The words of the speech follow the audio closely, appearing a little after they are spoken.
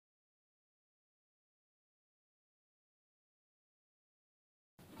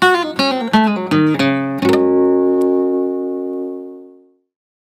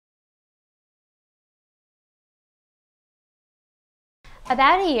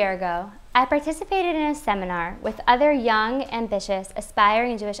About a year ago, I participated in a seminar with other young, ambitious,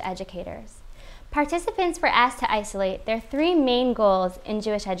 aspiring Jewish educators. Participants were asked to isolate their three main goals in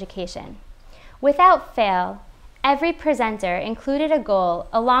Jewish education. Without fail, every presenter included a goal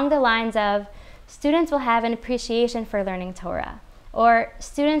along the lines of students will have an appreciation for learning Torah, or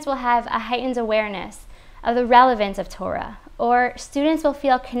students will have a heightened awareness of the relevance of Torah, or students will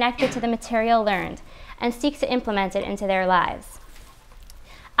feel connected to the material learned and seek to implement it into their lives.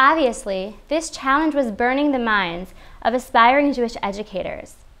 Obviously, this challenge was burning the minds of aspiring Jewish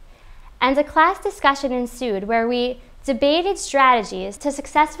educators, and a class discussion ensued where we debated strategies to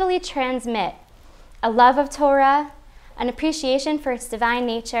successfully transmit a love of Torah, an appreciation for its divine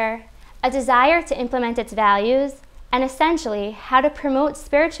nature, a desire to implement its values, and essentially how to promote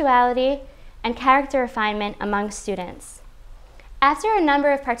spirituality and character refinement among students. After a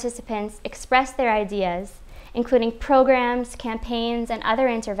number of participants expressed their ideas, including programs, campaigns, and other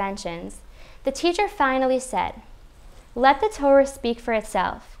interventions, the teacher finally said, "Let the Torah speak for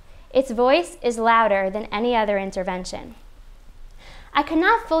itself. Its voice is louder than any other intervention." I could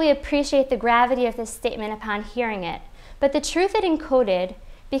not fully appreciate the gravity of this statement upon hearing it, but the truth it encoded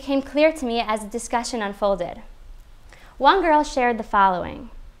became clear to me as the discussion unfolded. One girl shared the following.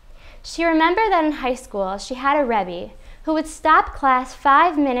 She remembered that in high school she had a Rebbe who would stop class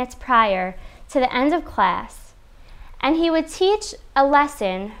 5 minutes prior to the end of class, and he would teach a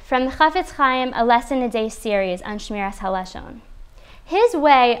lesson from the Chafetz Chaim A Lesson a Day series on Shmiras HaLashon. His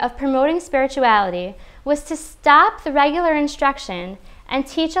way of promoting spirituality was to stop the regular instruction and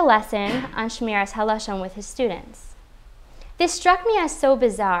teach a lesson on Shmiras HaLashon with his students. This struck me as so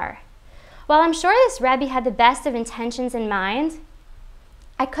bizarre. While I'm sure this Rebbe had the best of intentions in mind,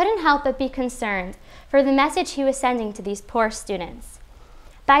 I couldn't help but be concerned for the message he was sending to these poor students.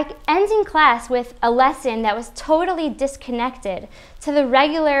 By ending class with a lesson that was totally disconnected to the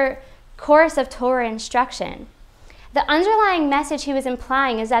regular course of Torah instruction, the underlying message he was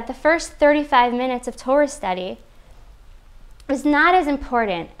implying is that the first 35 minutes of Torah study was not as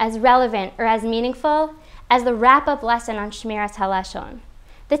important, as relevant, or as meaningful as the wrap-up lesson on Shmiras HaLashon.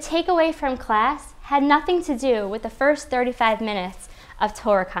 The takeaway from class had nothing to do with the first 35 minutes of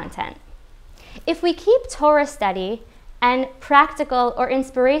Torah content. If we keep Torah study and practical or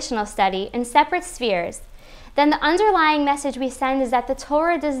inspirational study in separate spheres, then the underlying message we send is that the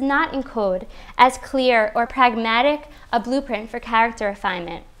Torah does not encode as clear or pragmatic a blueprint for character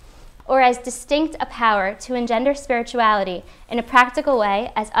refinement, or as distinct a power to engender spirituality in a practical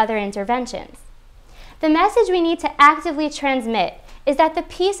way as other interventions. The message we need to actively transmit is that the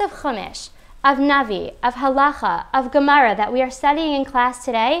piece of Chumash, of Navi, of Halacha, of Gemara that we are studying in class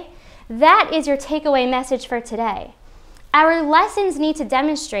today, that is your takeaway message for today. Our lessons need to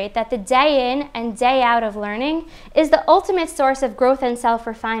demonstrate that the day in and day out of learning is the ultimate source of growth and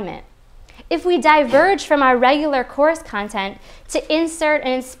self-refinement. If we diverge from our regular course content to insert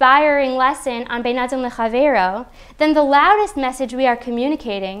an inspiring lesson on Bein Adam L'Chavero, then the loudest message we are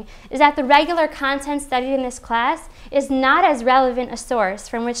communicating is that the regular content studied in this class is not as relevant a source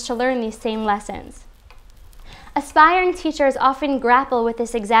from which to learn these same lessons. Aspiring teachers often grapple with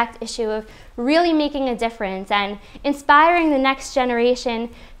this exact issue of really making a difference and inspiring the next generation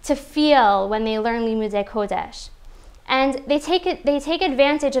to feel when they learn Limudei Kodesh. And they take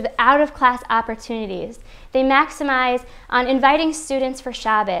advantage of out-of-class opportunities. They maximize on inviting students for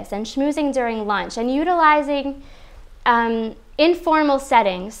Shabbos and schmoozing during lunch and utilizing informal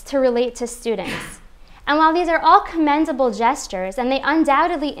settings to relate to students. And while these are all commendable gestures and they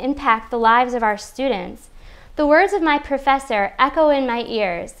undoubtedly impact the lives of our students, the words of my professor echo in my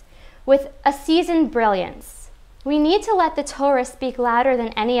ears with a seasoned brilliance. We need to let the Torah speak louder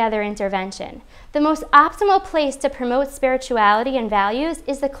than any other intervention. The most optimal place to promote spirituality and values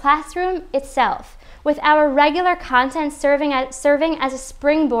is the classroom itself, with our regular content serving as a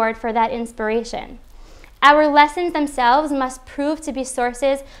springboard for that inspiration. Our lessons themselves must prove to be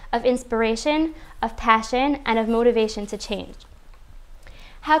sources of inspiration, of passion, and of motivation to change.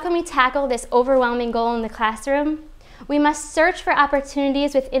 How can we tackle this overwhelming goal in the classroom? We must search for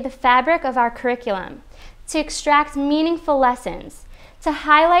opportunities within the fabric of our curriculum to extract meaningful lessons, to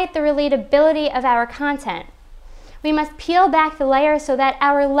highlight the relatability of our content. We must peel back the layers so that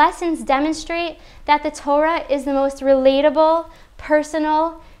our lessons demonstrate that the Torah is the most relatable,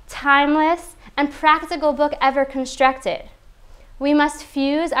 personal, timeless, and practical book ever constructed. We must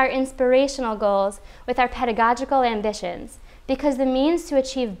fuse our inspirational goals with our pedagogical ambitions, because the means to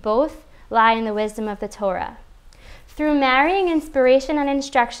achieve both lie in the wisdom of the Torah. Through marrying inspiration and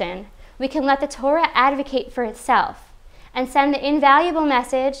instruction, we can let the Torah advocate for itself and send the invaluable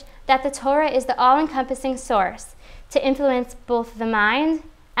message that the Torah is the all-encompassing source to influence both the mind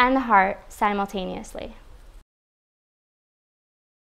and the heart simultaneously.